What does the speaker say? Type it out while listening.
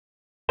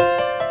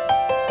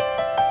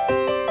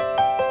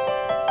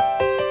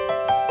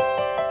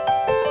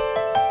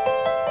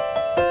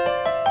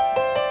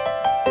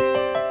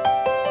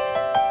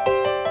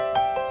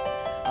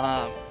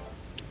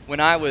When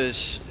I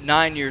was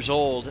 9 years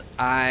old,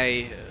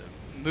 I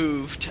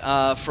moved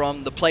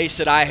from the place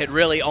that I had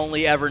really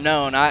only ever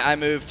known. I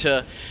moved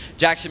to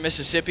Jackson,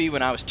 Mississippi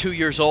when I was 2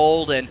 years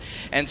old,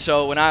 and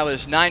so when I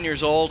was 9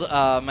 years old,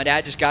 my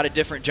dad just got a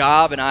different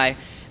job, and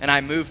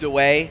I moved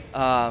away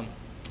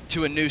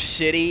to a new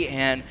city.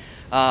 And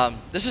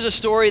this is a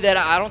story that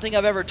I don't think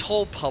I've ever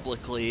told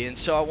publicly, and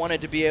so I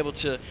wanted to be able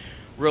to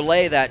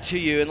relay that to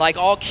you. And like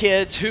all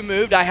kids who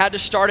moved, I had to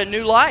start a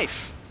new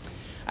life.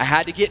 I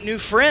had to get new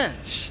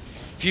friends.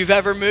 If you've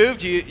ever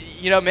moved, you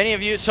know, many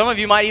of you, some of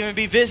you might even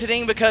be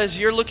visiting because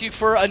you're looking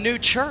for a new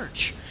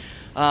church,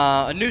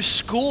 a new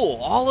school,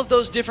 all of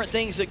those different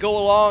things that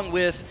go along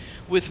with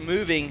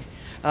moving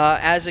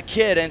as a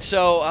kid. And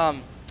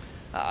so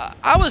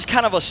I was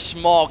kind of a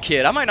small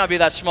kid. I might not be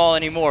that small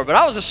anymore, but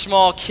I was a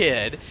small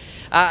kid.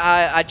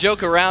 I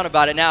joke around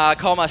about it now. I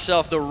call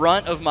myself the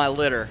runt of my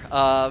litter,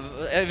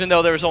 even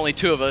though there was only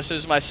two of us. It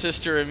was my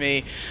sister and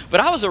me. But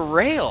I was a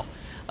rail.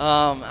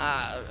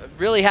 I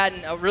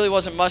really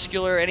wasn't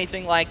muscular or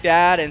anything like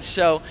that, and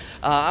so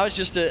I was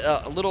just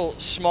a little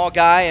small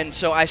guy. And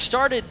so I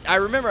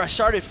remember I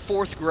started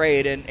fourth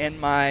grade in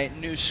my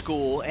new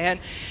school, and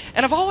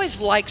I've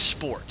always liked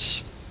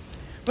sports,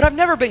 but I've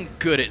never been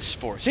good at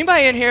sports.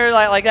 Anybody in here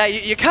like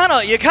that? You kind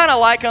of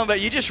like them,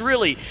 but you just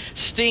really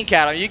stink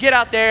at them. You get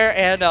out there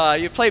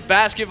and you play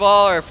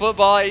basketball or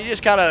football, you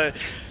just kind of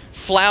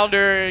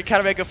flounder and kind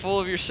of make a fool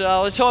of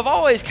yourself. And so I've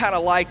always kind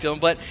of liked them,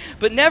 but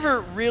never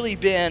really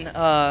been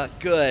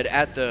good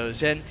at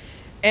those. And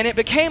it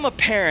became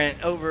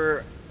apparent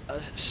over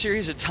a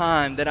series of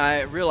time that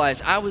I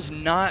realized I was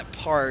not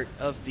part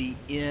of the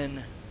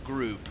in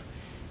group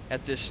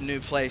at this new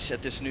place,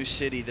 at this new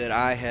city that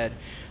I had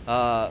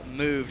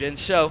moved. And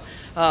so,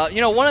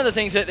 one of the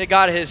things that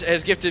God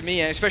has gifted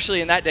me, and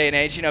especially in that day and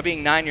age,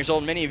 being 9 years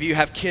old, many of you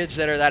have kids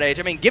that are that age.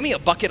 I mean, give me a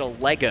bucket of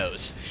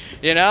Legos,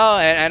 and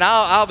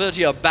I'll build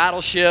you a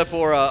battleship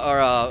or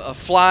a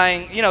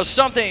flying,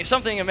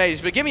 something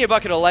amazing. But give me a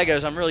bucket of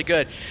Legos, I'm really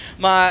good.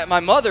 My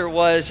mother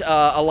was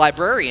a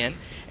librarian,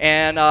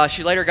 and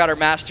she later got her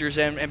master's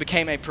and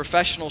became a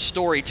professional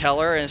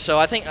storyteller. And so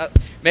I think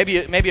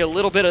maybe a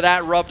little bit of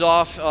that rubbed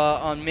off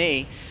on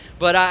me.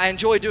 But I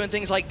enjoy doing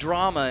things like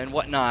drama and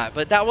whatnot.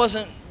 But that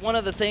wasn't one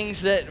of the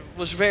things that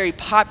was very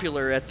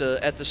popular at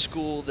the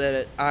school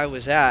that I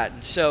was at.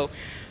 And so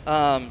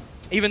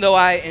even though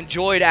I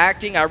enjoyed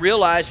acting, I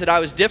realized that I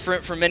was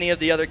different from many of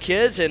the other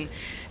kids. And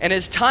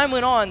as time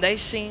went on, they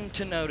seemed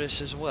to notice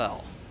as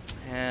well.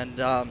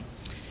 And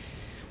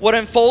what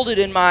unfolded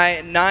in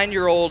my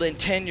 9-year-old and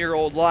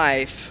 10-year-old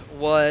life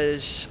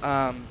was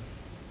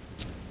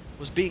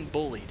being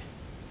bullied.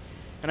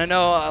 And I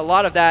know a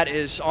lot of that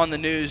is on the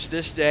news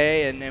this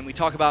day, and we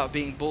talk about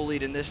being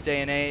bullied in this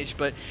day and age,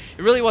 but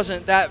it really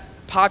wasn't that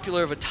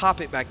popular of a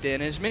topic back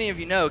then. As many of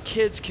you know,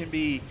 kids can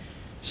be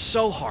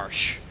so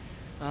harsh.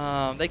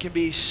 They can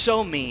be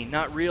so mean,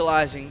 not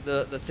realizing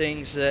the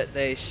things that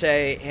they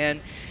say.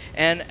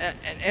 And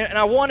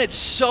I wanted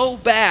so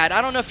bad.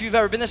 I don't know if you've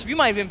ever been this. You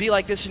might even be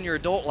like this in your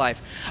adult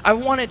life. I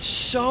wanted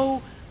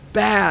so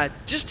bad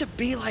just to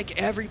be like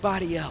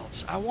everybody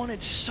else. I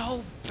wanted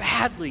so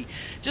badly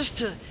just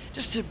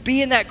to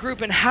be in that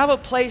group and have a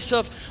place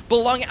of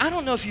belonging. I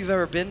don't know if you've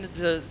ever been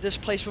to this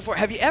place before.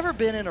 Have you ever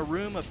been in a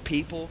room of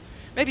people,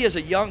 maybe as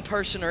a young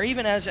person or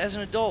even as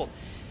an adult,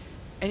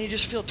 and you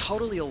just feel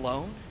totally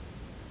alone?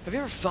 Have you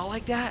ever felt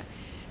like that?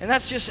 And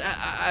that's just,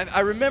 I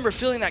remember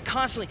feeling that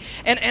constantly.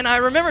 And I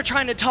remember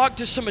trying to talk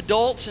to some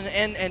adults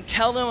and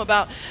tell them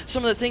about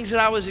some of the things that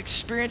I was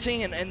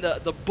experiencing and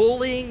the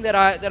bullying that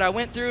I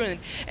went through.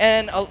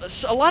 And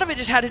a lot of it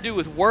just had to do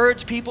with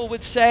words people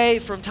would say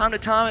from time to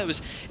time.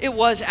 It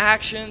was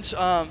actions,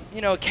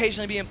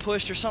 occasionally being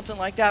pushed or something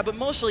like that. But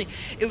mostly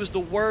it was the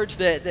words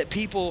that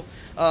people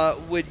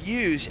would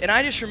use. And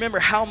I just remember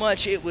how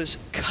much it was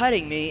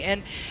cutting me.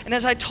 And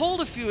as I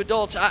told a few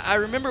adults, I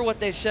remember what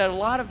they said. A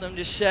lot of them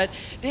just said,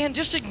 Dan,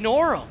 just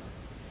ignore them.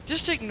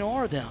 Just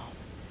ignore them.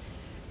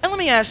 And let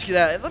me ask you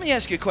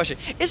a question.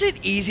 Is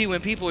it easy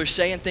when people are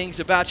saying things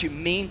about you,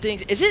 mean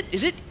things? Is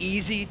it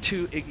easy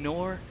to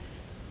ignore?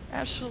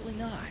 Absolutely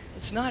not.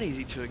 It's not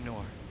easy to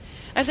ignore.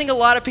 I think a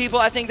lot of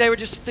people, they were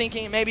just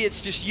thinking maybe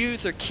it's just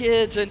youth or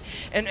kids, and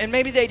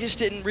maybe they just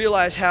didn't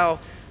realize how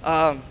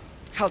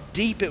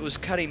deep it was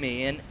cutting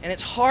me. And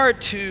it's hard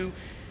to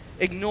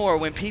ignore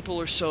when people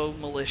are so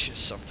malicious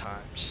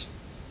sometimes.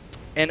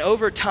 And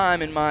over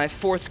time in my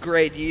fourth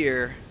grade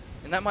year,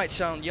 and that might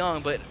sound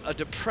young, but a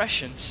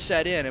depression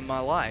set in my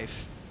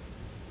life.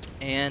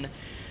 And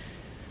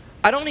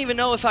I don't even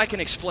know if I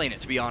can explain it,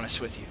 to be honest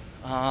with you.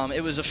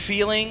 It was a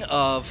feeling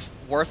of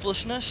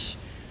worthlessness.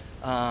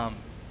 And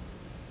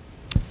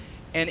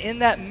in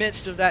that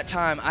midst of that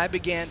time, I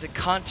began to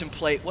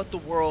contemplate what the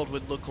world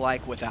would look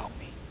like without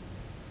me.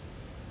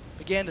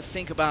 Began to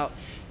think about,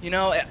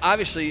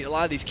 obviously a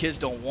lot of these kids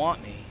don't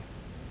want me.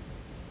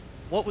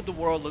 What would the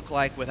world look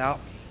like without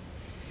me?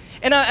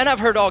 And I've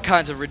heard all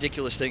kinds of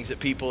ridiculous things that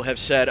people have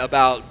said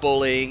about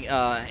bullying.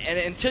 And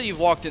until you've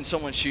walked in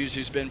someone's shoes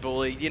who's been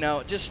bullied,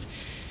 just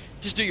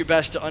just do your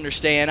best to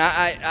understand.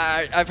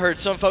 I've heard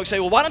some folks say,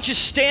 well, why don't you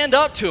stand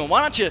up to them?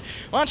 Why don't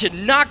you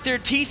knock their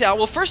teeth out?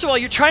 Well, first of all,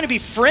 you're trying to be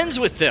friends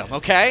with them,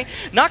 okay?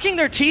 Knocking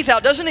their teeth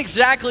out doesn't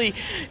exactly,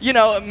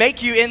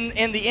 make you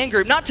in the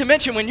in-group. Not to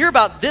mention, when you're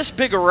about this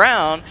big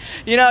around,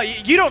 you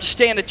don't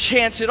stand a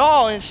chance at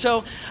all. And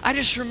so I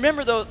just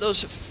remember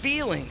those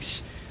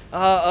feelings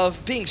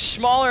of being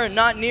smaller and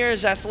not near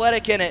as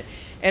athletic. And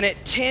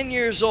at 10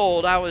 years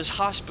old, I was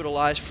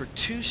hospitalized for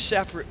 2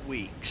 separate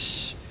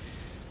weeks.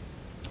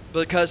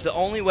 Because the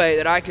only way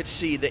that I could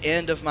see the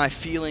end of my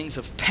feelings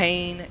of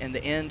pain and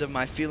the end of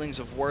my feelings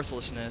of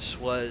worthlessness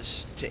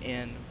was to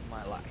end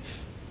my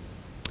life.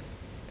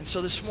 And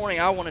so this morning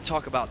I want to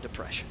talk about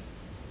depression.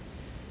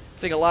 I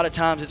think a lot of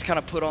times it's kind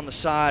of put on the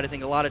side. I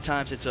think a lot of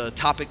times it's a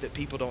topic that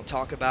people don't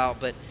talk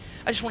about, but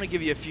I just want to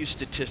give you a few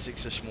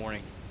statistics this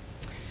morning.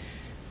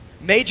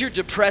 Major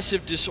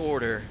depressive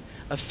disorder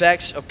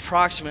affects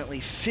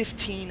approximately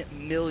 15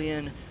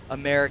 million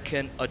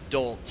American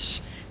adults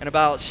and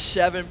about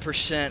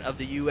 7% of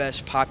the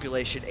U.S.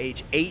 population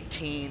age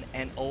 18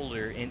 and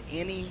older in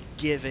any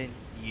given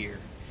year.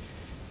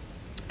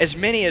 As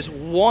many as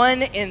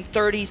 1 in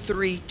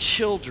 33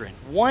 children,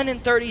 1 in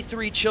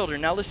 33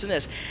 children, now listen to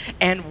this,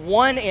 and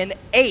 1 in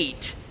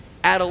 8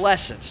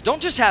 adolescents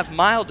don't just have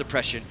mild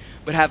depression,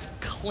 but have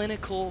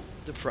clinical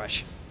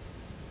depression.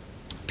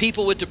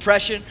 People with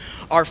depression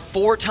are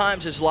 4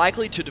 times as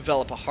likely to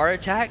develop a heart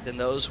attack than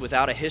those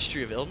without a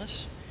history of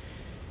illness.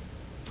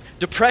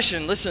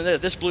 Depression, listen to this,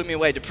 this blew me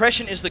away.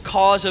 Depression is the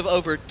cause of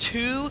over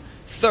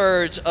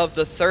 2/3 of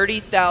the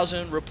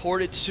 30,000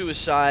 reported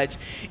suicides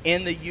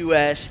in the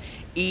U.S.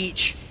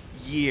 each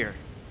year.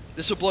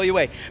 This will blow you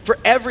away. For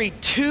every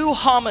 2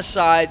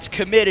 homicides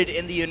committed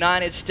in the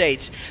United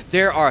States,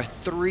 there are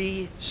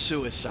 3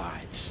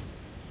 suicides.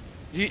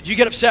 Do you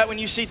get upset when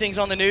you see things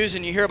on the news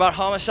and you hear about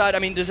homicide? I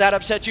mean, does that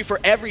upset you? For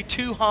every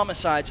 2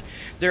 homicides,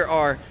 there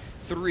are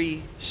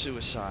 3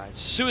 suicides.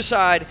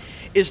 Suicide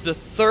is the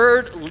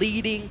 3rd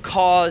leading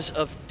cause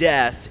of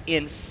death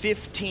in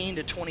 15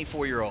 to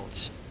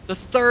 24-year-olds. The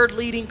 3rd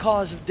leading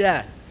cause of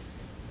death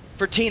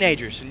for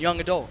teenagers and young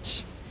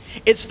adults.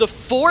 It's the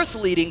 4th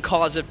leading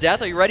cause of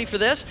death. Are you ready for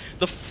this?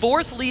 The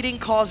 4th leading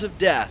cause of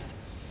death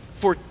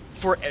for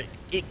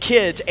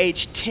kids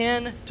aged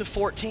 10 to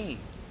 14.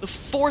 The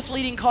 4th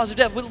leading cause of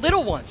death with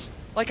little ones,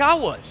 like I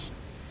was.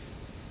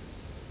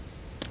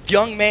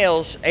 Young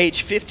males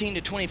aged 15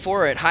 to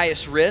 24 are at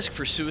highest risk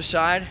for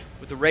suicide,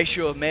 with the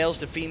ratio of males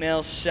to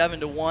females 7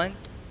 to 1.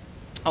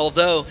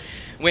 Although,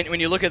 when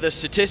you look at the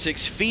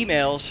statistics,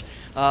 females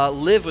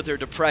live with their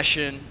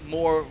depression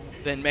more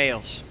than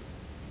males.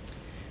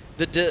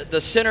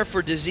 The Center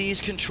for Disease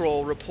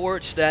Control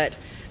reports that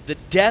the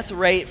death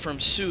rate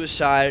from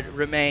suicide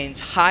remains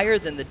higher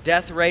than the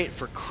death rate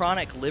for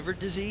chronic liver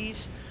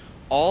disease,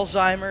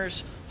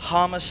 Alzheimer's,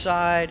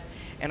 homicide,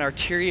 and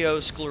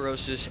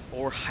arteriosclerosis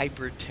or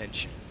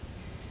hypertension.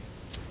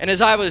 And as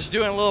I was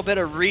doing a little bit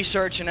of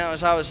research and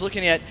as I was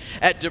looking at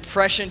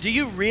depression, do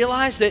you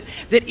realize that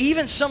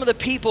even some of the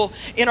people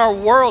in our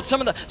world,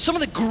 some of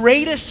the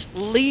greatest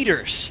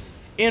leaders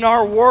in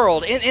our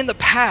world in the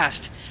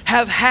past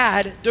have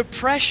had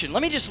depression?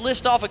 Let me just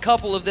list off a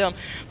couple of them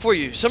for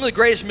you. Some of the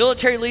greatest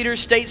military leaders,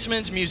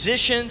 statesmen,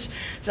 musicians,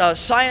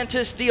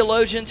 scientists,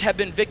 theologians have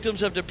been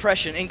victims of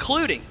depression,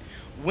 including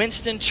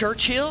Winston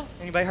Churchill.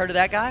 Anybody heard of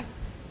that guy?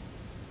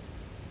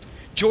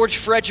 George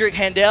Frederick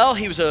Handel,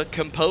 he was a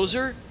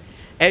composer.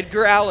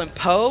 Edgar Allan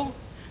Poe,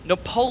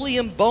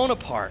 Napoleon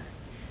Bonaparte,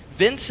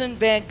 Vincent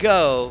van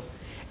Gogh,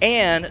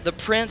 and the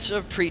Prince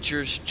of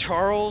Preachers,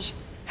 Charles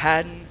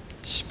Haddon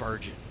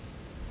Spurgeon.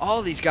 All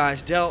of these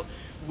guys dealt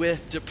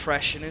with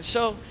depression. And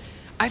so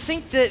I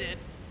think that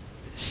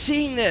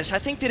seeing this, I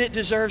think that it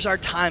deserves our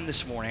time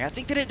this morning. I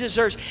think that it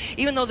deserves,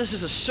 even though this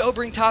is a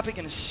sobering topic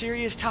and a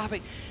serious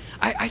topic,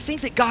 I think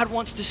that God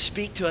wants to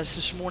speak to us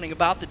this morning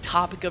about the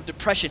topic of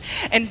depression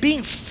and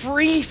being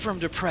free from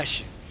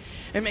depression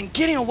and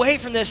getting away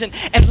from this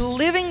and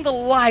living the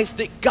life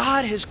that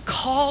God has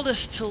called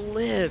us to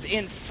live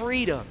in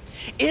freedom.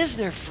 Is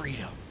there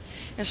freedom?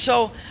 And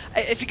so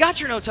if you got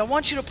your notes, I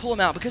want you to pull them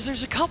out because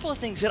there's a couple of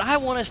things that I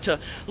want us to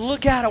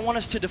look at, I want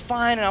us to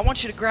define, and I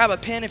want you to grab a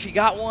pen if you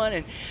got one,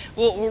 and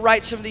we'll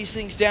write some of these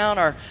things down.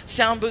 Our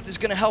sound booth is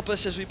going to help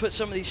us as we put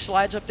some of these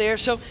slides up there.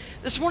 So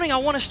this morning I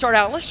want to start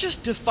out, let's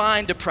just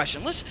define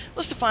depression. Let's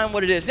define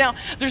what it is. Now,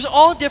 there's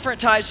all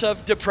different types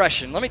of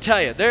depression. Let me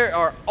tell you, there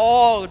are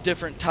all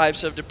different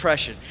types of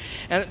depression.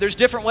 And there's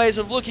different ways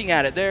of looking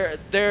at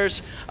it.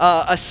 There's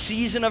a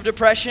season of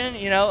depression.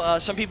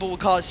 Some people will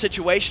call it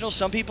situational.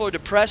 Some people are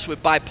depressed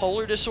with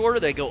bipolar disorder.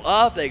 They go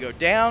up, they go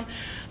down.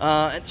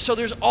 And so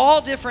there's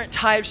all different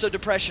types of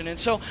depression. And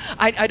so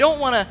I don't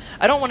want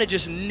to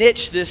just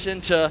niche this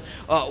into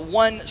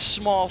one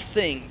small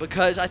thing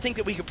because I think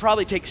that we could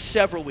probably take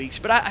several weeks.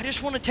 But I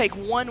just want to take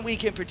 1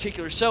 week in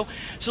particular. So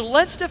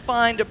let's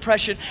define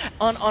depression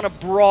on a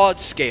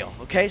broad scale.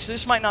 Okay, so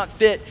this might not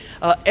fit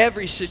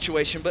every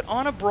situation, but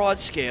on a broad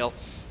scale,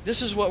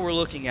 this is what we're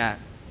looking at: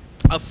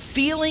 a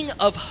feeling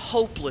of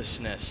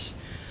hopelessness,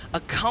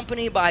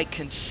 accompanied by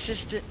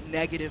consistent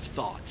negative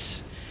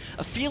thoughts.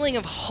 A feeling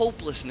of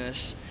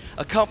hopelessness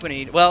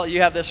accompanied, well,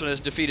 you have this one as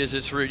defeat as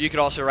its root. You could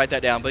also write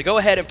that down, but go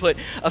ahead and put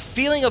a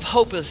feeling of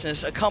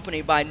hopelessness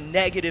accompanied by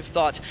negative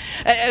thoughts.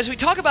 As we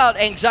talk about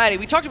anxiety,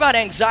 we talked about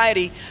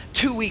anxiety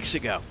 2 weeks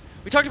ago.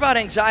 We talked about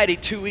anxiety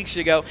 2 weeks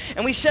ago,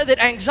 and we said that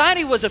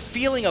anxiety was a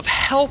feeling of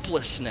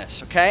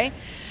helplessness, okay?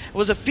 It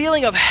was a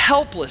feeling of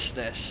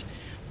helplessness,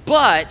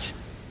 but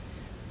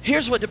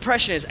here's what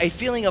depression is, a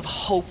feeling of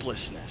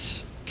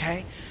hopelessness,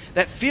 okay?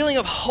 That feeling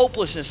of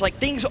hopelessness, like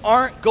things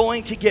aren't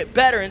going to get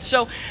better. And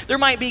so there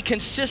might be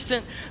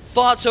consistent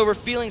thoughts over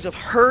feelings of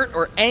hurt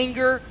or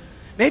anger.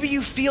 Maybe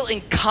you feel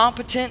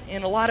incompetent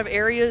in a lot of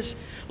areas,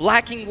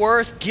 lacking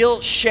worth,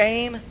 guilt,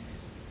 shame,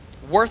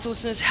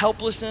 worthlessness,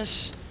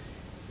 helplessness.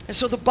 And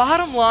so the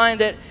bottom line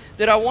that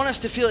I want us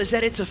to feel is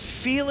that it's a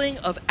feeling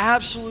of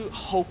absolute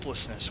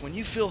hopelessness, when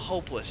you feel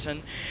hopeless.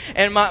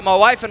 And my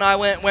wife and I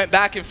went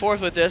back and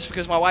forth with this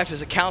because my wife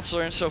is a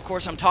counselor, and so of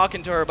course I'm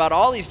talking to her about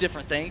all these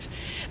different things.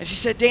 And she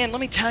said, Dan, let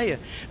me tell you,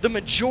 the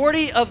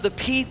majority of the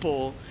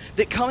people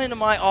that come into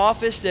my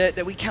office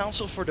that we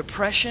counsel for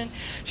depression,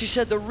 she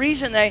said the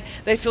reason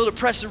they feel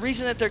depressed, the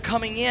reason that they're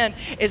coming in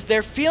is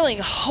they're feeling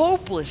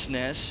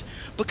hopelessness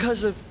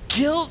because of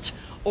guilt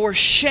or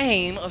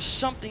shame of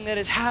something that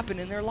has happened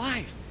in their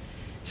life.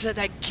 So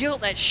that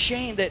guilt, that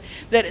shame that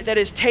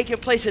has taken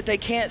place that they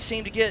can't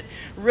seem to get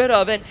rid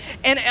of. And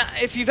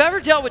if you've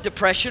ever dealt with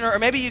depression, or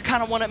maybe you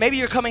kind of want to, maybe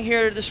you're coming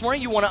here this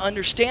morning, you want to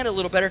understand a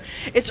little better,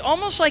 it's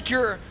almost like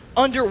you're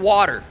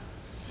underwater.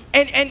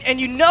 And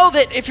you know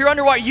that if you're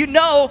underwater, you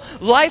know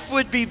life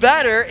would be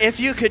better if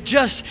you could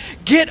just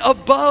get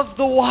above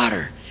the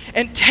water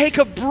and take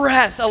a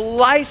breath, a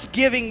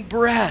life-giving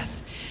breath.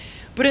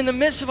 But in the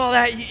midst of all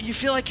that, you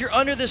feel like you're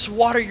under this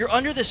water, you're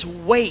under this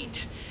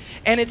weight.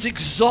 And it's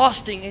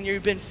exhausting, and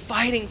you've been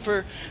fighting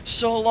for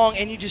so long,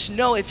 and you just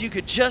know if you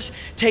could just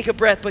take a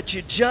breath, but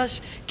you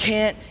just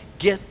can't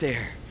get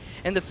there.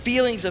 And the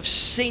feelings of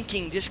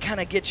sinking just kind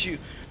of get you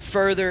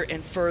further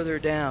and further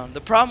down.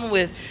 The problem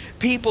with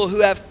people who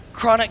have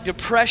chronic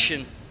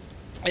depression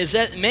is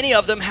that many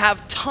of them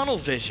have tunnel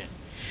vision.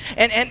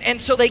 And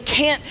so they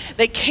can't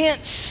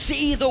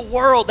see the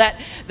world.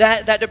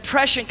 That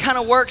depression kind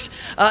of works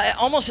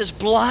almost as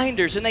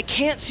blinders, and they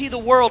can't see the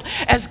world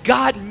as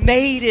God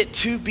made it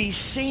to be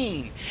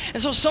seen.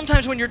 And so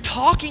sometimes when you're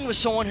talking with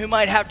someone who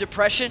might have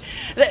depression,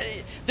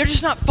 they're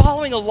just not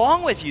following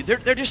along with you.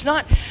 They're just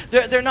not,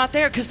 they're not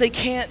there because they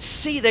can't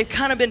see. They've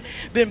kind of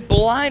been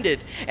blinded.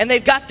 And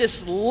they've got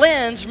this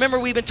lens. Remember,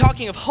 we've been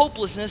talking of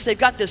hopelessness. They've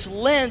got this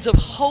lens of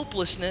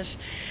hopelessness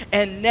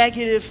and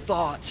negative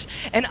thoughts.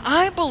 And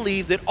I believe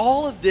that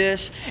all of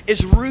this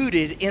is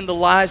rooted in the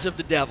lies of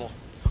the devil.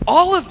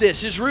 All of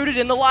this is rooted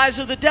in the lies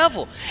of the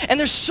devil. And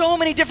there's so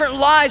many different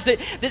lies that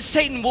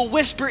Satan will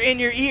whisper in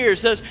your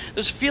ears.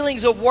 Those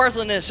feelings of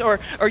worthlessness, or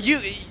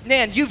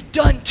you've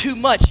done too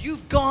much.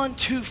 You've gone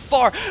too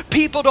far.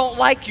 People don't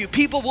like you.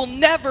 People will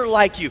never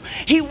like you.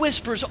 He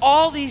whispers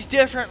all these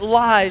different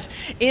lies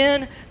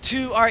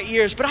into our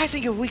ears. But I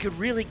think if we could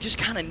really just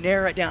kind of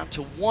narrow it down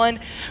to one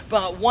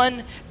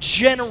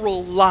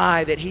general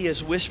lie that he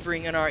is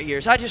whispering in our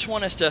ears. I just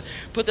want us to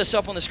put this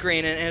up on the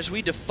screen. And as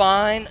we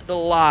define the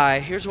lie,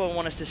 here's what I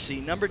want us to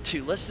see. Number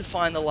 2, let's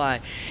define the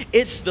lie.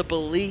 It's the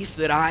belief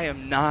that I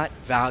am not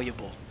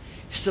valuable.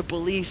 It's the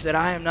belief that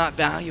I am not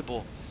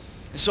valuable.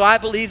 And so I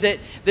believe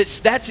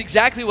that's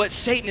exactly what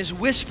Satan is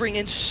whispering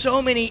in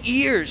so many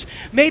ears.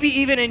 Maybe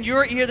even in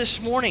your ear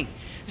this morning.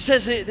 It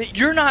says that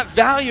you're not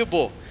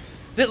valuable.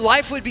 That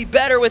life would be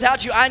better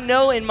without you. I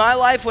know in my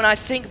life, when I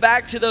think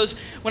back to those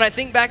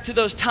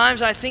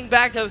times, I think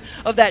back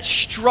of that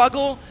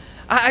struggle,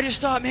 I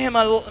just thought, man,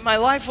 my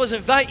life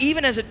wasn't valuable.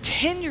 Even as a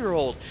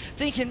 10-year-old,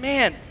 thinking,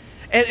 man,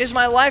 is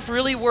my life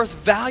really worth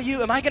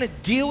value? Am I going to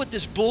deal with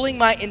this bullying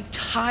my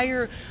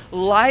entire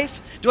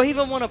life? Do I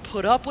even want to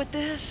put up with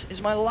this?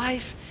 Is my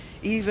life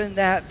even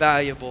that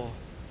valuable?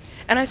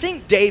 And I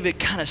think David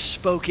kind of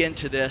spoke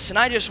into this. And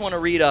I just want to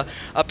read a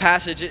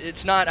passage.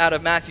 It's not out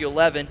of Matthew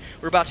 11.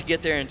 We're about to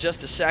get there in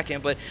just a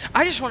second. But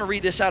I just want to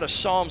read this out of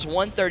Psalms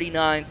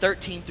 139,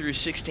 13 through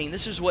 16.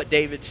 This is what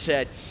David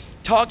said.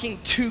 Talking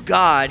to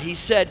God, he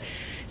said,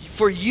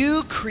 "For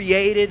you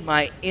created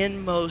my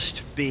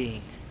inmost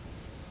being.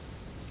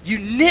 You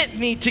knit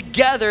me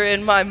together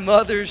in my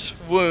mother's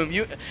womb."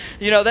 You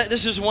know that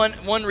this is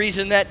one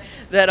reason that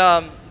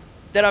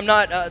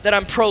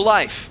I'm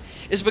pro-life.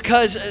 Is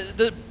because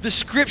the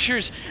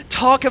scriptures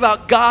talk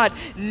about God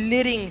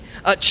knitting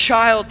a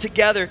child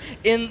together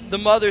in the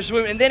mother's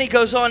womb. And then he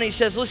goes on and he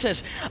says,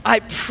 listen, I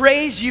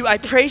praise you,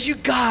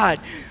 God,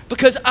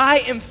 because I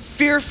am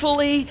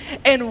fearfully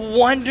and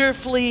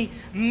wonderfully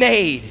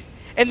made.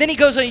 And then he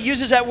goes and he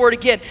uses that word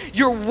again.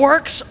 Your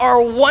works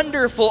are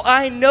wonderful.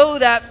 I know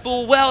that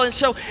full well. And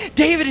so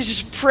David is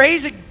just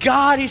praising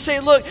God. He's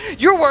saying, look,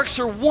 your works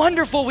are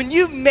wonderful. When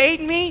you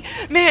made me,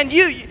 man,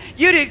 you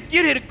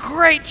did a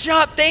great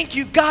job. Thank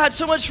you, God,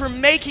 so much for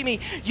making me.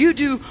 You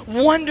do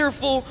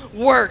wonderful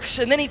works.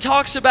 And then he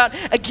talks about,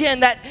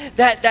 again,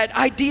 that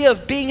idea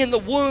of being in the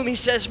womb. He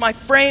says, my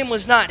frame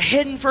was not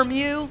hidden from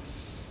you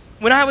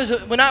when I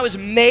was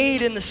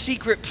made in the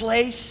secret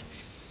place.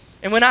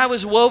 And when I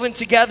was woven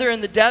together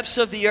in the depths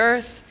of the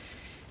earth,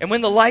 and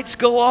when the lights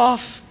go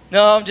off,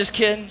 no, I'm just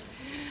kidding.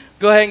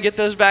 Go ahead and get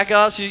those back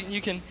off so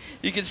you can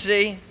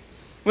see.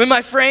 When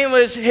my frame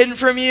was hidden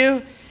from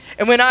you,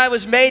 and when I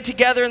was made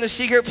together in the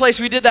secret place,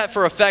 we did that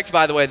for effect,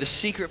 by the way, the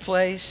secret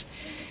place.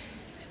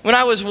 When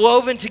I was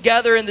woven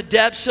together in the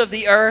depths of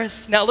the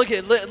earth. Now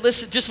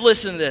just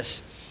listen to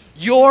this.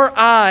 Your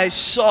eyes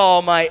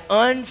saw my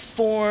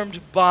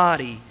unformed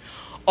body.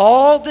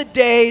 All the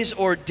days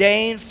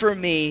ordained for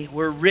me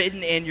were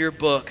written in your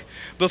book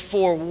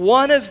before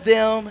one of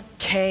them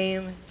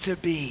came to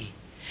be.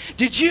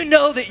 Did you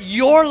know that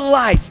your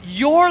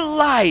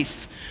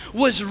life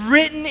was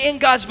written in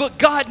God's book?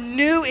 God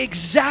knew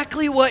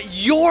exactly what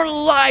your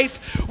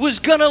life was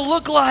going to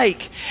look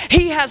like.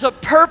 He has a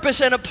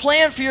purpose and a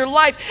plan for your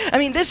life. I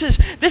mean, this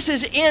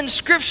is in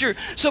Scripture.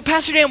 So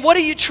Pastor Dan, what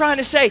are you trying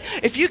to say?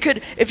 If you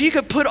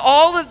could put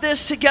all of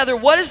this together,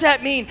 what does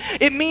that mean?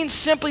 It means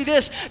simply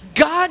this.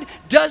 God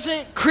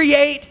doesn't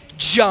create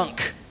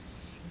junk.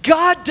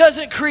 God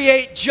doesn't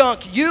create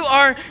junk. You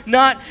are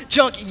not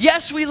junk.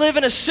 Yes, we live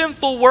in a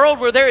sinful world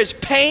where there is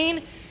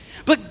pain,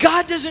 but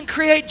God doesn't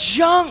create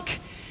junk.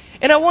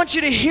 And I want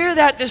you to hear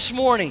that this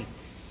morning.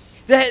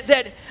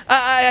 That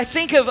I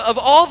think of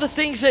all the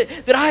things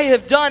that I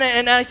have done,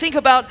 and I think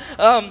about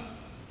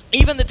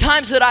even the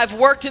times that I've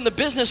worked in the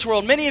business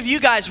world. Many of you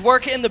guys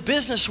work in the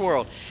business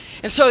world.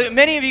 And so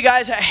many of you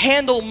guys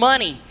handle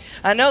money.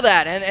 I know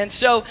that. And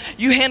so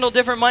you handle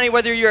different money,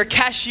 whether you're a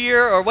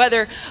cashier or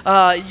whether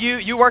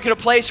you work at a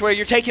place where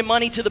you're taking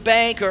money to the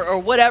bank or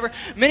whatever.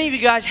 Many of you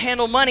guys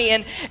handle money,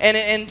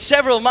 and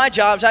several of my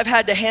jobs I've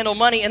had to handle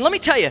money. And let me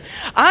tell you,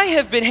 I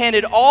have been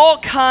handed all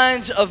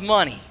kinds of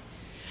money.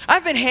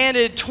 I've been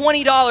handed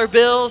 $20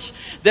 bills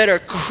that are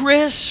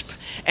crisp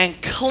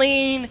and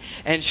clean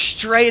and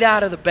straight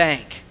out of the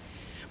bank.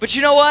 But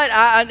you know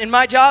what? In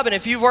my job, and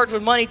if you've worked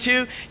with money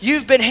too,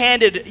 you've been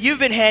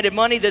handed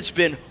money that's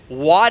been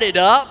wadded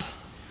up,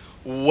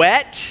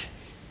 wet.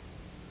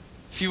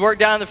 If you work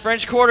down in the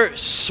French Quarter,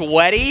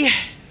 sweaty,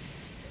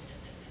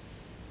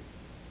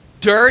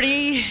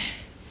 dirty,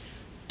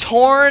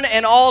 torn,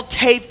 and all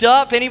taped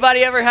up.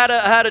 Anybody ever had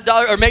a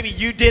dollar, or maybe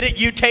you did it?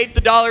 You taped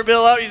the dollar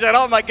bill up. You said,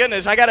 "Oh my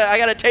goodness, I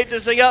gotta tape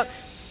this thing up."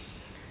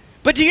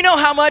 But do you know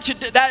how much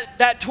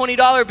that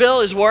 $20 bill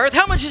is worth?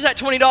 How much is that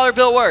 $20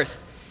 bill worth?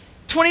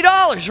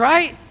 $20,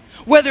 right?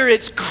 Whether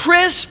it's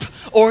crisp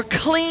or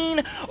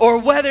clean or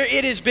whether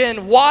it has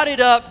been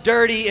wadded up,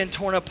 dirty, and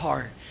torn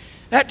apart.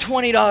 That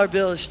 $20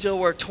 bill is still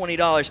worth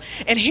 $20.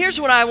 And here's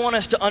what I want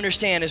us to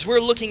understand as we're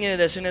looking into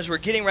this and as we're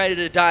getting ready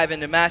to dive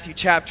into Matthew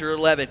chapter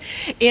 11.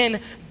 In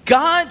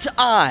God's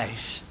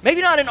eyes,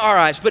 maybe not in our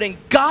eyes, but in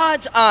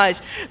God's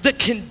eyes, the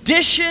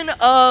condition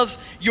of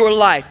your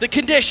life, the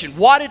condition,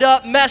 wadded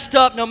up, messed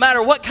up, no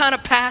matter what kind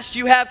of past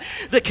you have,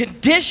 the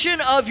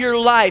condition of your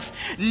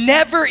life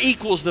never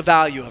equals the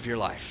value of your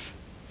life.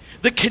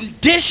 The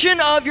condition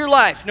of your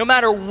life, no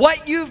matter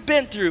what you've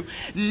been through,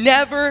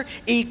 never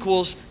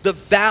equals the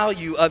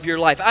value of your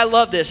life. I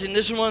love this, and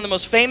this is one of the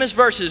most famous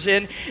verses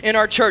in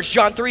our church,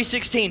 John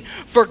 3:16.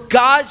 For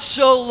God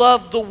so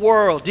loved the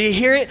world. Do you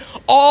hear it?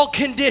 All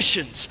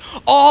conditions,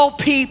 all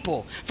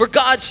people. For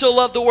God so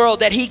loved the world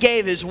that he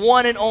gave his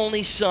one and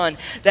only Son,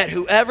 that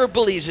whoever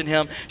believes in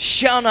him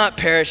shall not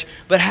perish,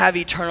 but have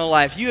eternal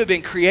life. You have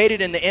been created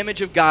in the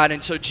image of God,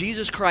 and so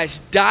Jesus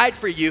Christ died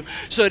for you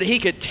so that he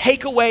could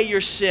take away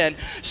your sin,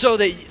 so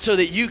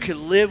that you could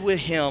live with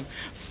him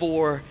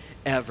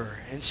forever.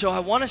 And so I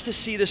want us to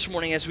see this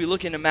morning as we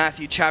look into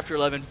Matthew chapter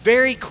 11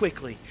 very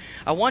quickly.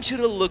 I want you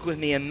to look with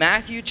me in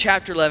Matthew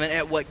chapter 11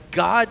 at what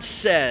God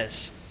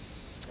says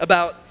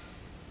about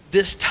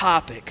this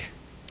topic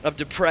of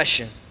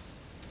depression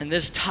and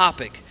this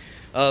topic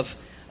of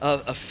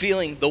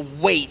feeling the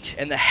weight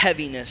and the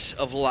heaviness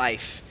of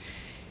life.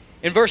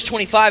 In verse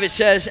 25 it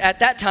says, at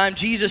that time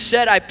Jesus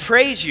said, I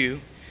praise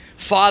you,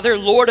 Father,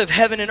 Lord of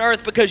heaven and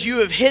earth, because you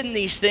have hidden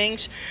these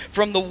things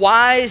from the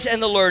wise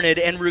and the learned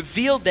and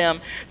revealed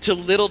them to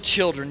little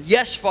children.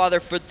 Yes, Father,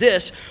 for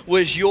this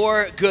was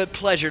your good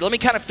pleasure. Let me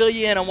kind of fill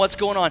you in on what's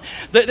going on.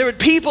 There were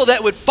people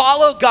that would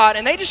follow God,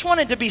 and they just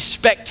wanted to be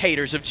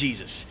spectators of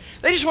Jesus.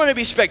 They just wanted to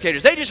be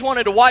spectators. They just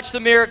wanted to watch the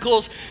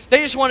miracles.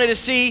 They just wanted to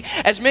see,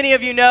 as many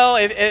of you know,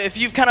 if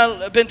you've kind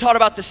of been taught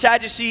about the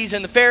Sadducees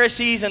and the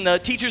Pharisees and the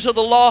teachers of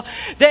the law,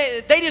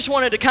 they just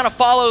wanted to kind of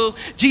follow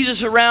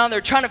Jesus around. They're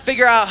trying to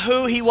figure out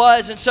who he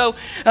was. And so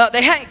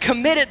they hadn't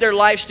committed their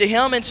lives to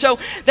him. And so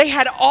they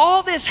had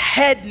all this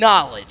head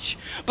knowledge,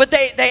 but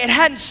they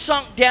hadn't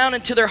sunk down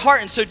into their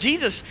heart. And so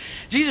Jesus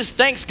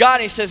thanks God,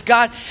 and he says,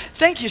 God,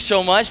 thank you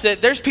so much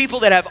that there's people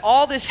that have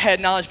all this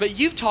head knowledge, but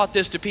you've taught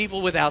this to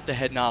people without the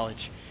head knowledge.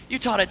 You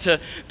taught it to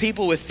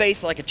people with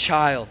faith like a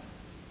child.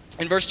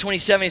 In verse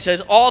 27, he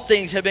says, all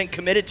things have been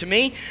committed to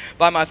me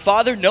by my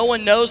Father. No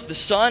one knows the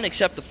Son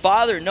except the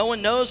Father. No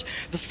one knows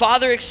the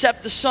Father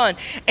except the Son.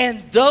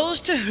 And those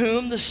to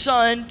whom the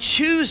Son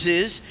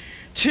chooses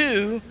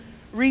to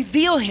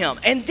reveal him.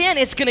 And then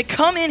it's going to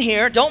come in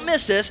here, don't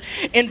miss this,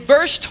 in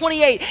verse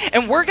 28.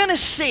 And we're going to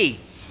see,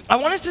 I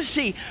want us to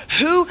see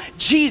who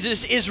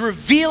Jesus is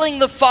revealing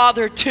the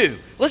Father to.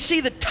 Let's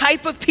see the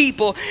type of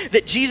people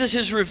that Jesus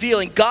is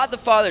revealing God the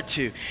Father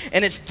to.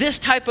 And it's this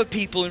type of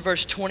people in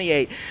verse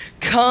 28.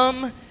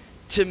 Come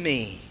to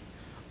me,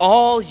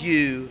 all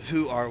you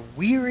who are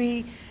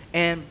weary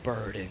and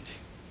burdened,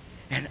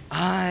 and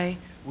I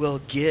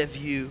will give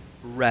you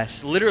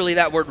rest. Literally,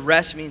 that word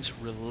rest means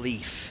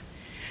relief.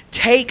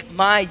 Take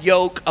my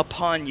yoke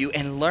upon you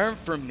and learn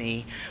from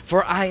me,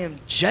 for I am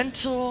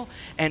gentle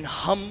and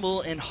humble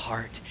in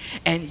heart,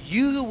 and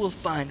you will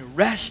find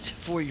rest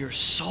for your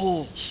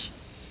souls.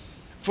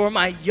 For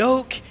my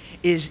yoke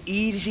is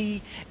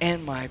easy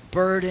and my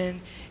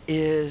burden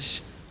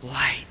is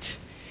light.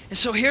 And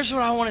so here's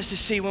what I want us to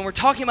see. When we're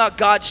talking about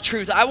God's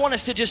truth, I want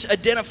us to just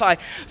identify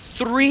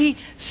 3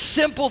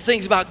 simple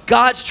things about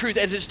God's truth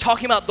as it's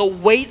talking about the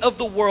weight of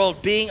the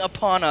world being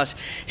upon us.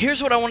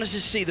 Here's what I want us to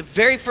see. The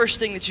very first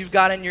thing that you've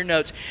got in your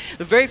notes,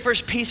 the very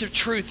first piece of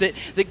truth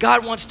that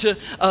God wants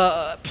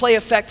to play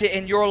effect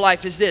in your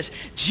life is this.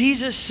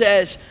 Jesus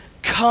says,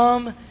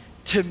 come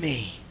to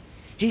me.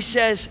 He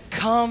says,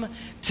 come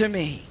to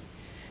me.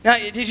 Now,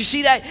 did you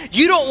see that?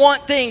 You don't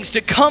want things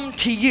to come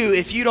to you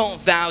if you don't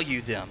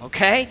value them,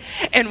 okay?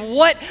 And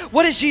what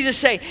does Jesus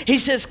say? He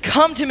says,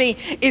 come to me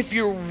if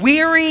you're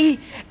weary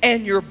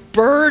and you're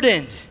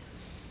burdened.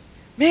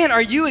 Man,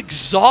 are you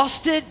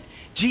exhausted?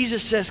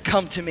 Jesus says,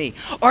 come to me.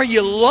 Are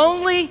you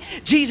lonely?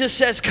 Jesus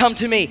says, come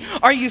to me.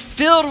 Are you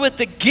filled with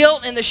the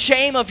guilt and the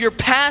shame of your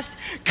past?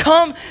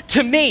 Come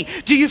to me.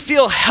 Do you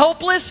feel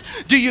helpless?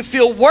 Do you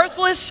feel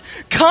worthless?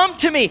 Come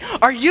to me.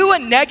 Are you a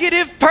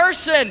negative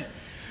person?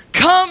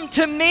 Come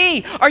to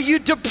me. Are you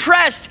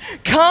depressed?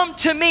 Come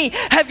to me.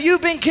 Have you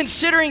been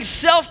considering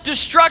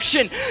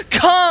self-destruction?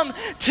 Come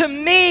to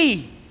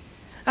me.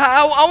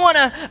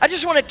 I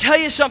just want to tell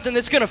you something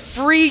that's going to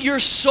free your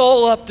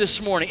soul up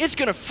this morning. It's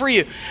going to free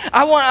you.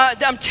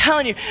 I'm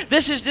telling you,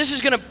 this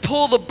is going to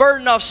pull the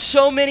burden off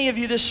so many of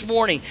you this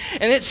morning.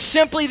 And it's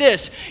simply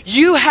this.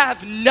 You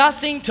have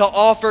nothing to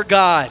offer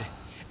God.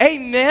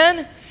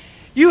 Amen?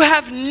 You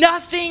have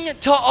nothing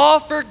to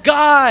offer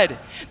God.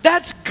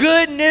 That's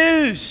good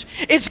news.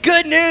 It's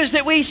good news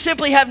that we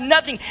simply have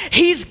nothing.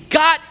 He's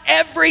got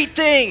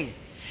everything.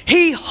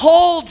 He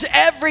holds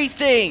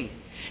everything.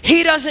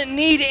 He doesn't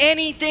need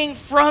anything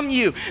from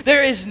you.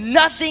 There is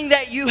nothing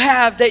that you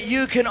have that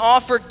you can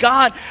offer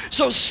God.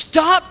 So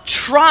stop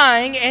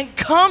trying and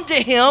come to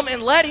him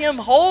and let him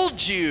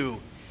hold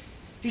you.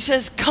 He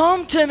says,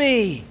 come to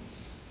me.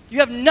 You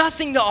have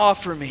nothing to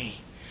offer me.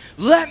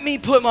 Let me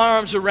put my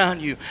arms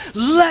around you.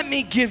 Let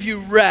me give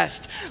you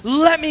rest.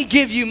 Let me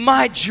give you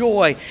my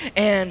joy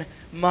and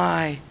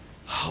my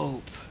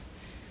hope.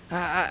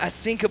 I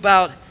think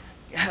about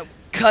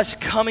us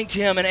coming to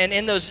him, and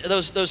in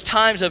those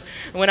times of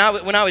when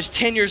I was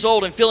 10 years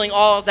old and feeling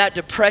all of that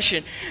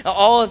depression,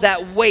 all of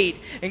that weight,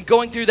 and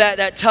going through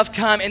that tough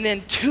time, and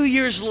then 2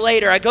 years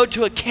later I go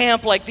to a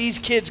camp like these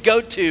kids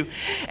go to,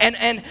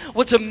 and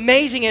what's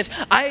amazing is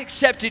I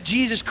accepted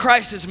Jesus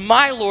Christ as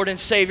my Lord and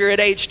Savior at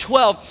age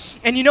 12,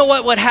 and you know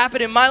what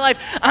happened in my life?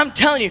 I'm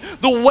telling you,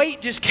 the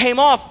weight just came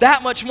off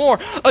that much more.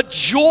 A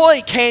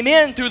joy came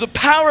in through the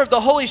power of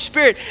the Holy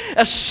Spirit,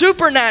 a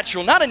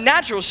supernatural, not a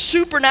natural,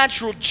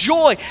 supernatural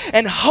joy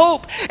and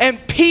hope and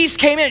peace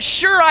came in.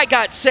 Sure, I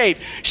got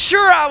saved.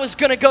 Sure, I was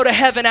going to go to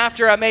heaven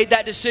after I made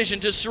that decision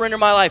to surrender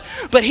my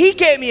life. But he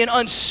gave me an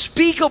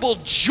unspeakable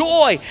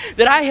joy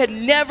that I had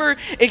never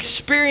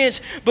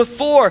experienced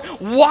before.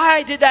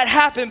 Why did that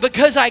happen?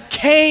 Because I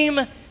came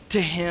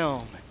to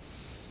him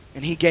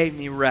and he gave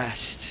me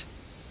rest.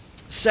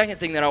 The second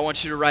thing that I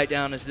want you to write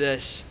down is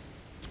this.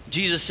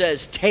 Jesus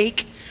says,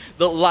 take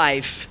the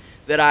life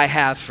that I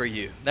have for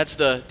you. That's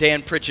the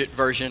Dan Pritchett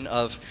version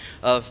of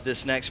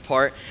this next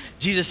part.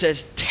 Jesus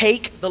says,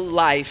 take the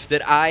life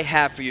that I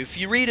have for you. If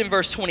you read in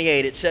verse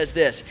 28, it says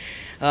this.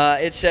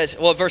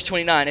 Verse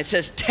 29, it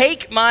says,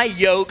 take my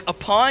yoke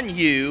upon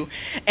you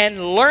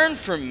and learn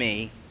from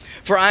me,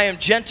 for I am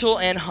gentle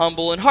and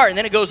humble in heart. And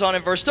then it goes on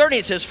in verse 30,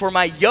 it says, for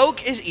my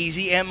yoke is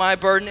easy and my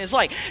burden is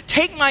light.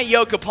 Take my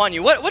yoke upon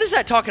you. What is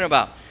that talking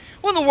about?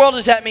 What in the world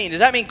does that mean? Does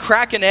that mean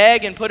crack an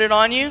egg and put it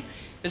on you?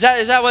 Is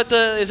that what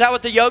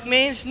the yoke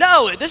means?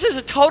 No, this is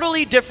a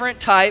totally different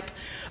type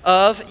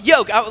of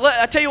yoke.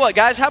 I tell you what,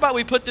 guys, how about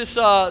we put this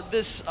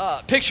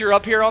picture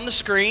up here on the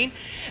screen,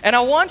 and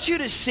I want you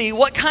to see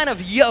what kind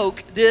of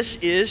yoke this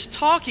is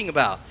talking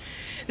about.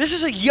 This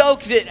is a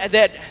yoke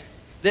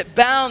that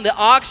bound the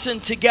oxen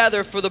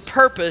together for the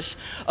purpose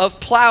of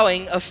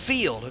plowing a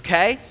field,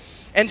 okay?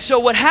 And so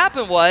what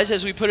happened was,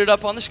 as we put it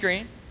up on the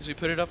screen,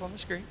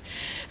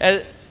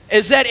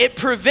 is that it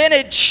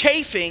prevented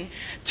chafing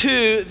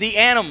to the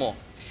animal.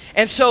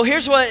 And so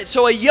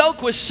so a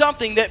yoke was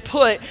something that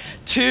put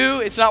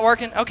it's not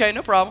working? Okay,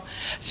 no problem.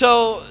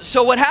 So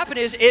what happened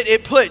is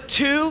it put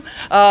two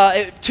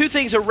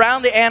things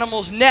around the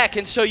animal's neck.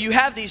 And so you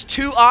have these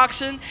two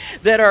oxen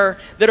that are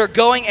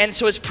going, and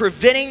so it's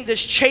preventing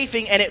this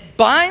chafing, and it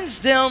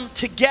binds them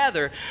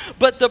together.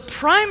 But the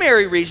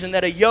primary reason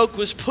that a yoke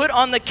was put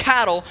on the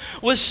cattle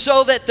was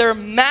so that their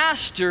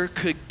master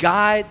could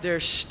guide their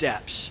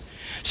steps.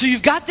 So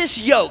you've got this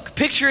yoke,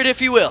 picture it if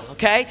you will,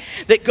 okay,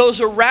 that goes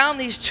around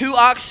these two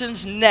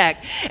oxen's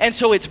neck, and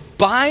so it's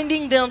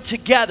binding them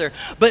together.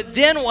 But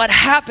then what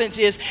happens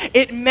is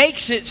it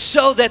makes it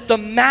so that the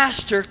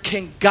master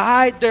can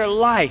guide their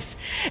life.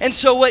 And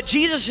so what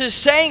Jesus is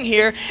saying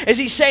here is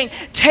he's saying,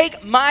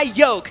 take my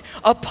yoke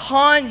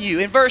upon you.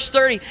 In verse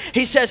 30,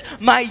 he says,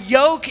 my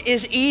yoke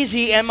is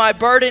easy and my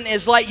burden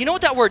is light. You know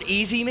what that word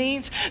easy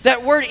means?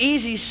 That word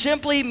easy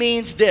simply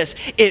means this: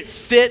 it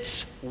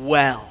fits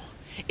well.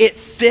 It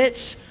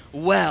fits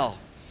well.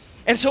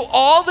 And so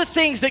all the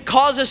things that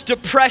cause us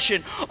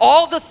depression,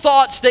 all the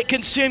thoughts that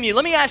consume you,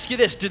 let me ask you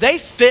this: do they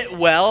fit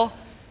well?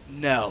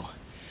 No,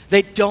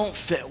 they don't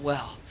fit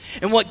well.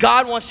 And what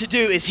God wants to do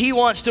is he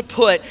wants to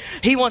put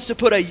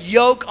a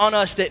yoke on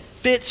us that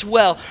fits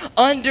well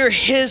under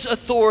his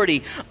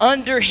authority,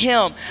 under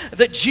him.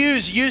 The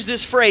Jews use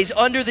this phrase,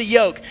 under the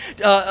yoke,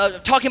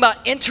 talking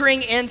about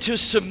entering into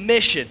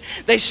submission.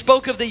 They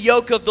spoke of the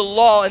yoke of the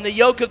law and the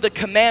yoke of the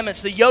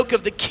commandments, the yoke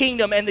of the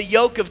kingdom and the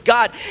yoke of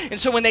God. And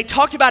so when they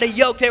talked about a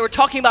yoke, they were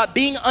talking about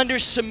being under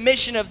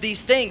submission of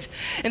these things.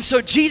 And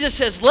so Jesus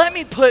says, let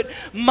me put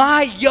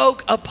my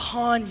yoke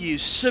upon you.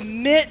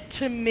 Submit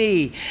to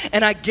me,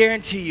 and I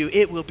guarantee you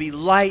it will be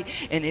light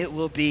and it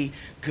will be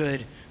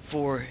good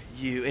for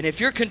you. And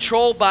if you're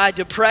controlled by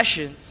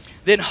depression,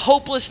 then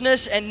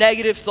hopelessness and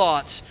negative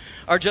thoughts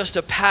are just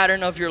a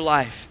pattern of your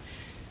life.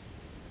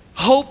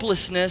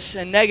 Hopelessness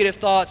and negative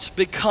thoughts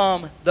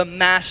become the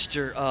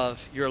master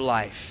of your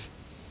life.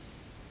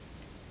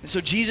 And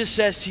so Jesus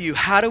says to you,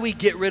 how do we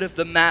get rid of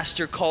the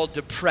master called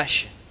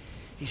depression?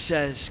 He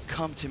says,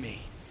 come to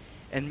me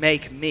and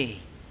make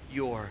me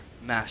your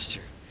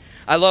master.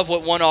 I love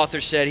what one author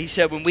said. He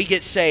said, when we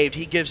get saved,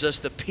 he gives us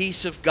the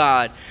peace of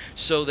God,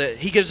 so that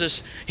he gives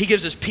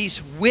us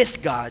peace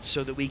with God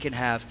so that we can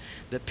have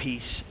the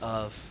peace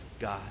of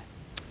God.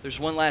 There's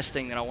one last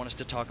thing that I want us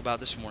to talk about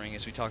this morning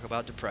as we talk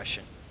about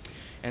depression.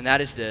 And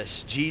that is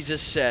this.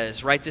 Jesus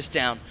says, write this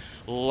down,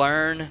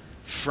 learn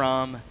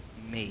from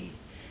me.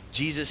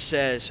 Jesus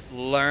says,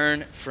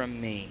 learn from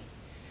me.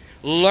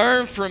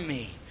 Learn from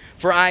me,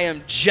 for I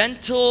am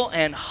gentle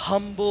and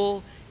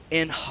humble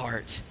in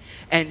heart,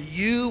 and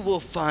you will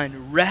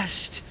find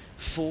rest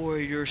for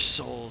your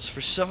souls.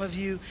 For some of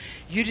you,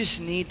 you just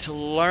need to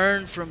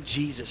learn from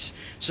Jesus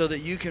so that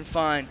you can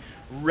find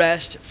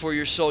rest for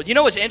your soul. You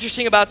know what's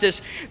interesting about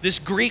this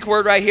Greek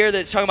word right here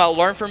that's talking about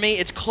learn from me?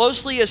 It's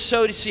closely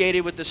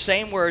associated with the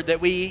same word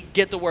that we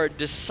get the word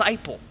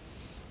disciple.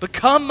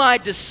 Become my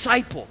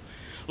disciple.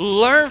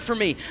 Learn from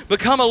me,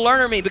 become a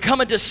learner of me,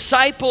 become a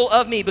disciple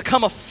of me,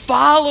 become a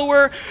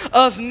follower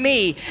of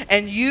me,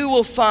 and you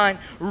will find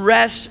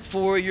rest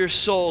for your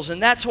souls.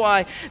 And that's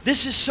why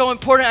this is so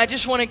important. I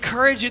just want to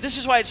encourage you. This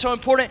is why it's so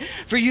important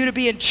for you to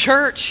be in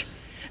church.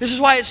 This is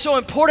why it's so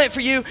important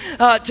for you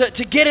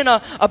to get in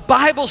a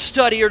Bible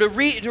study, or to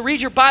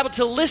read your Bible,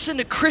 to listen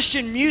to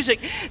Christian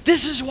music.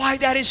 This is why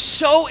that is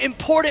so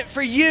important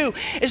for you,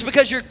 is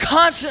because you're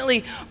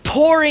constantly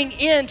pouring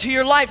into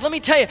your life. Let me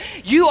tell you,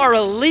 you are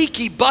a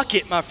leaky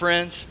bucket, my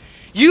friends.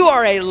 You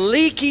are a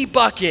leaky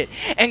bucket,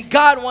 and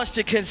God wants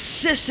to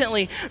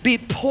consistently be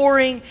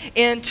pouring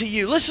into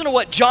you. Listen to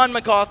what John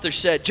MacArthur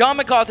said. John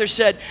MacArthur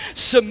said,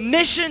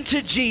 submission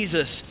to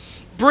Jesus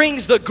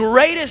brings the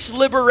greatest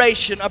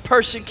liberation a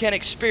person can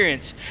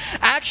experience.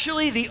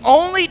 Actually, the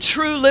only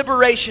true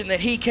liberation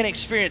that he can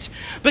experience,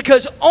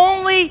 because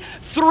only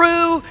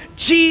through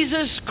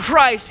Jesus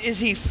Christ is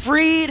he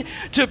freed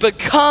to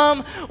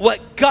become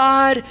what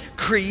God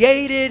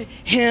created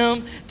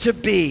him to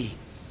be.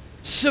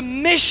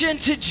 Submission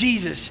to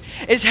Jesus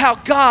is how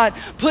God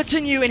puts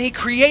in you, and he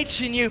creates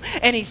in you,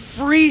 and he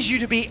frees you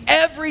to be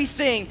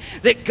everything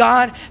that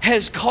God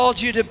has called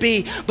you to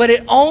be. But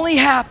it only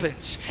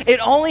happens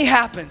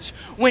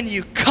when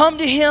you come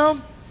to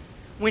him,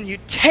 when you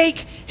take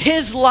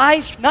his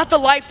life, not the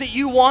life that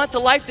you want, the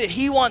life that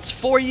he wants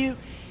for you,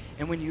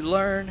 and when you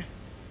learn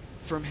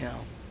from him.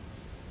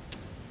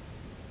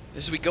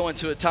 As we go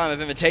into a time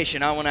of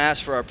invitation, I want to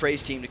ask for our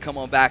praise team to come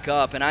on back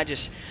up. And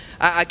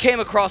I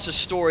came across a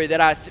story that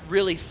I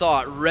really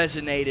thought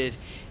resonated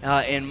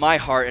in my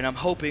heart, and I'm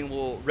hoping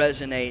will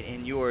resonate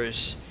in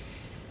yours.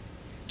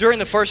 During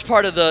the first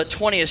part of the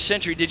 20th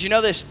century, did you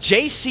know this?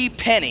 J.C.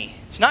 Penney,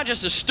 it's not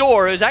just a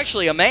store, it was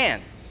actually a man.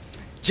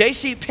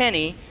 J.C.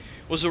 Penney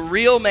was a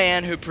real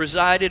man who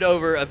presided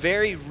over a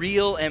very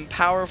real and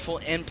powerful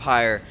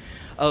empire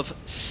of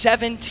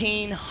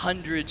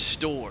 1,700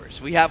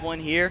 stores. We have one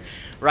here,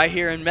 right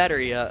here in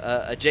Metairie,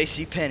 a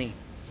J.C. Penney.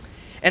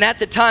 And at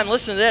the time,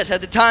 listen to this,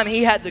 at the time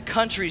he had the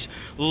country's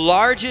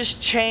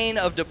largest chain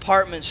of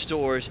department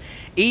stores,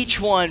 each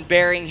one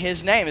bearing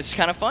his name. It's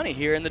kind of funny,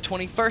 here in the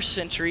 21st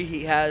century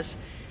he has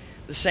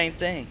the same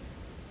thing.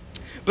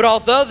 But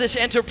although this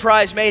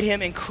enterprise made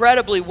him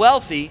incredibly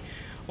wealthy,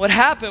 what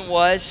happened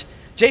was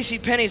J.C.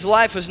 Penney's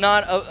life was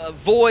not a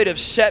void of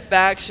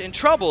setbacks and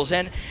troubles.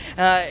 And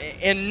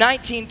in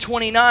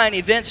 1929,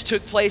 events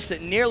took place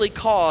that nearly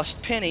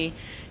cost Penney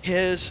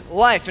his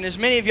life. And as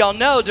many of y'all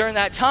know, during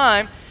that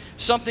time,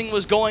 something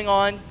was going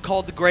on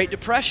called the Great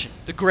Depression.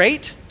 The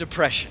Great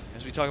Depression,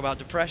 as we talk about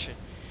depression.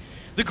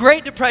 The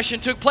Great Depression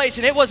took place,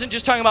 and it wasn't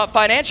just talking about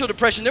financial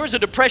depression. There was a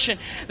depression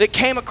that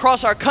came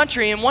across our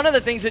country, and one of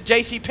the things that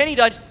J.C. Penney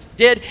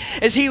did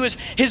is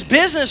his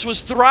business was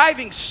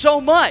thriving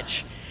so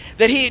much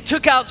that he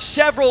took out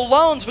several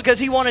loans because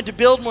he wanted to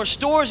build more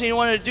stores and he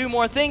wanted to do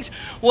more things.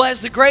 Well,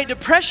 as the Great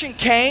Depression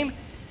came,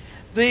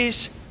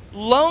 these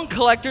loan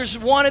collectors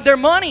wanted their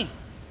money.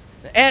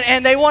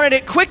 And they wanted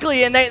it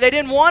quickly, and they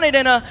didn't want it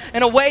in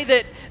a way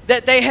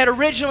that they had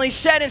originally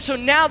said. And so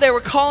now they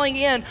were calling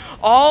in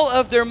all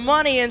of their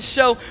money. And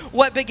so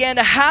what began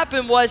to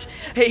happen was,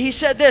 he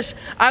said this,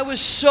 I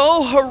was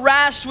so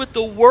harassed with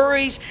the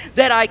worries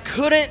that I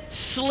couldn't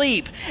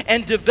sleep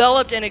and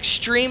developed an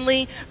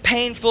extremely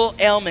painful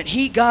ailment.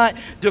 He got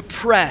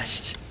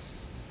depressed.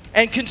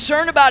 And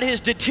concerned about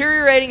his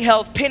deteriorating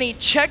health, Penney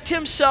checked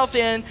himself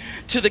in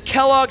to the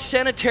Kellogg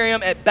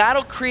Sanitarium at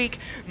Battle Creek,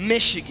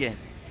 Michigan.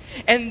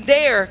 And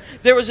there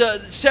was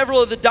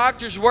several of the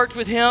doctors worked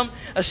with him.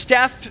 A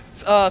staff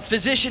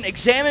physician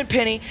examined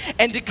Penney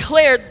and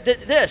declared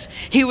that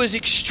he was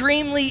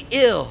extremely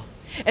ill.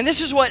 And this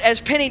is what,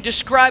 as Penney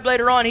described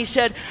later on, he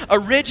said, a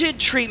rigid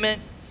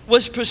treatment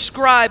was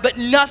prescribed, but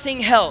nothing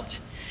helped.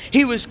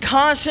 He was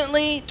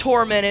constantly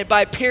tormented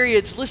by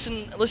periods,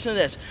 listen to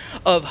this,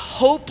 of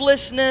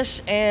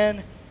hopelessness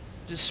and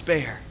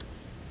despair.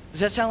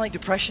 Does that sound like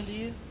depression to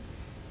you?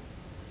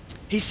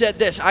 He said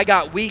this, I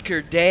got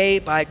weaker day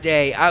by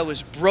day. I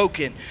was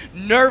broken,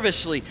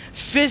 nervously,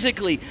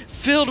 physically,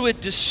 filled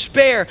with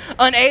despair,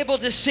 unable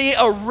to see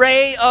a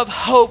ray of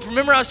hope.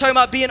 Remember I was talking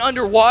about being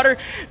underwater?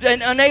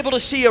 And unable to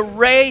see a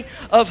ray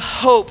of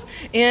hope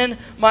in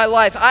my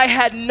life. I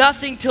had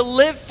nothing to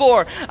live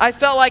for. I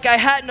felt like I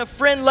hadn't a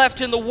friend left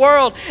in the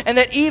world, and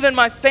that even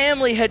my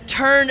family had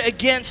turned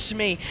against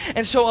me.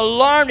 And so,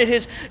 alarmed at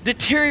his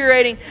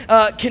deteriorating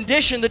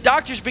condition, the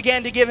doctors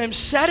began to give him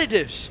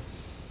sedatives.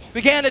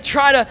 Began to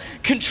try to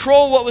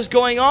control what was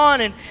going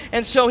on.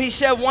 And so he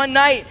said one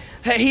night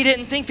he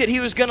didn't think that he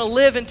was going to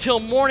live until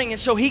morning. And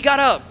so he got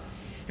up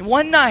and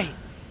one night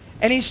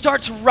and he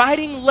starts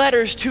writing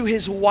letters to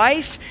his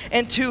wife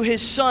and to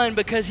his son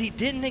because he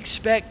didn't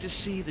expect to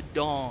see the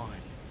dawn.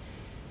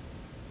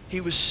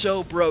 He was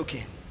so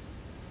broken.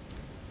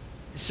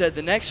 He said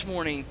the next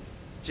morning,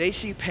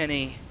 J.C.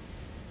 Penney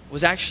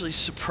was actually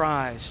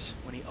surprised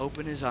when he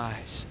opened his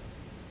eyes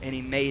and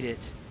he made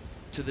it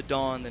to the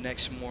dawn the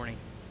next morning.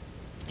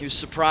 He was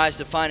surprised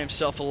to find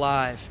himself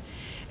alive.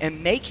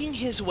 And making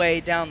his way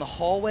down the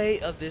hallway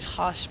of this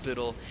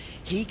hospital,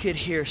 he could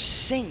hear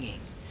singing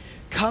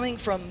coming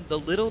from the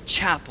little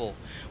chapel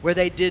where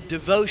they did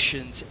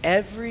devotions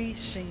every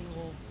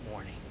single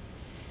morning.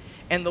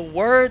 And the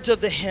words of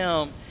the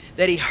hymn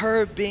that he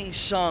heard being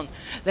sung,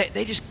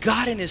 they just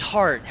got in his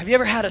heart. Have you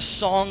ever had a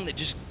song that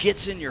just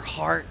gets in your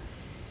heart?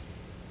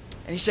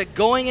 And he said,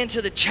 going into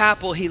the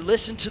chapel, he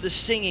listened to the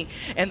singing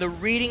and the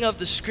reading of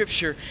the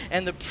scripture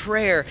and the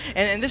prayer.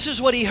 And this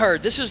is what he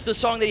heard. This is the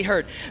song that he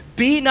heard.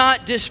 Be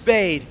not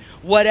dismayed,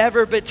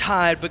 whatever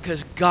betide,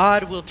 because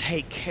God will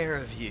take care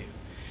of you.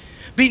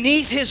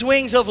 Beneath his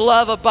wings of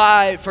love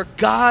abide, for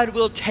God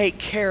will take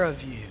care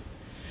of you.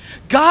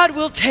 God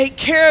will take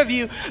care of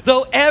you,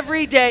 though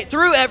every day,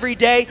 through every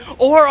day,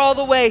 or all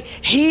the way.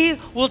 He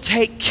will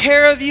take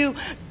care of you.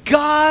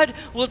 God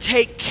will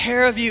take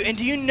care of you. And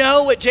do you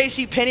know what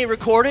J.C. Penney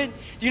recorded?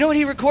 Do you know what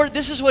he recorded?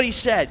 This is what he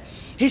said.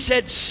 He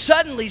said,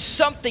 suddenly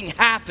something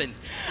happened.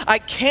 I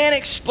can't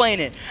explain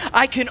it.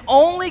 I can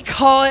only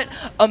call it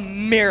a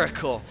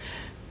miracle.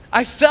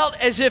 I felt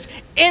as if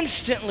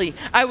instantly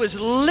I was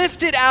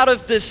lifted out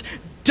of this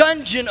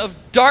dungeon of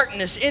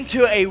darkness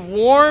into a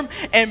warm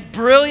and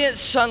brilliant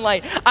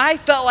sunlight. I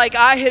felt like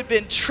I had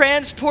been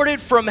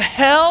transported from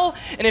hell,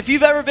 and if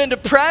you've ever been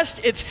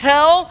depressed, it's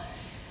hell,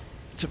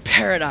 to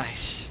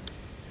paradise.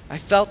 I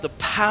felt the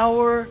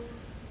power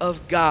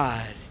of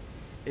God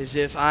as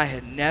if I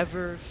had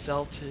never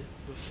felt it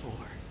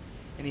before.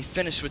 And he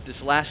finished with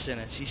this last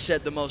sentence. He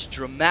said, the most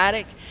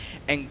dramatic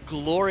and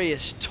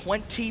glorious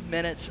 20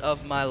 minutes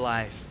of my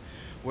life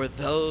were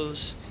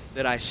those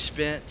that I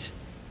spent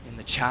in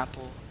the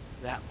chapel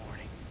that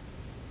morning.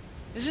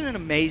 Isn't it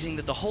amazing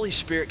that the Holy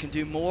Spirit can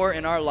do more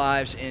in our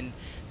lives in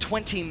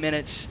 20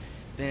 minutes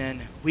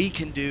than we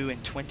can do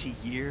in 20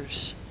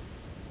 years?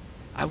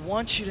 I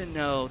want you to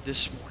know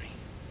this morning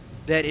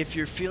that if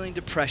you're feeling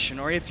depression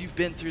or if you've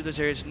been through those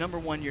areas, number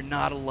one, you're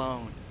not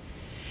alone.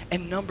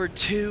 And number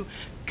two,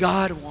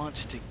 God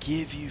wants to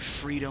give you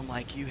freedom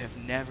like you have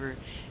never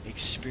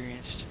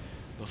experienced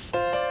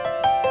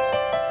before.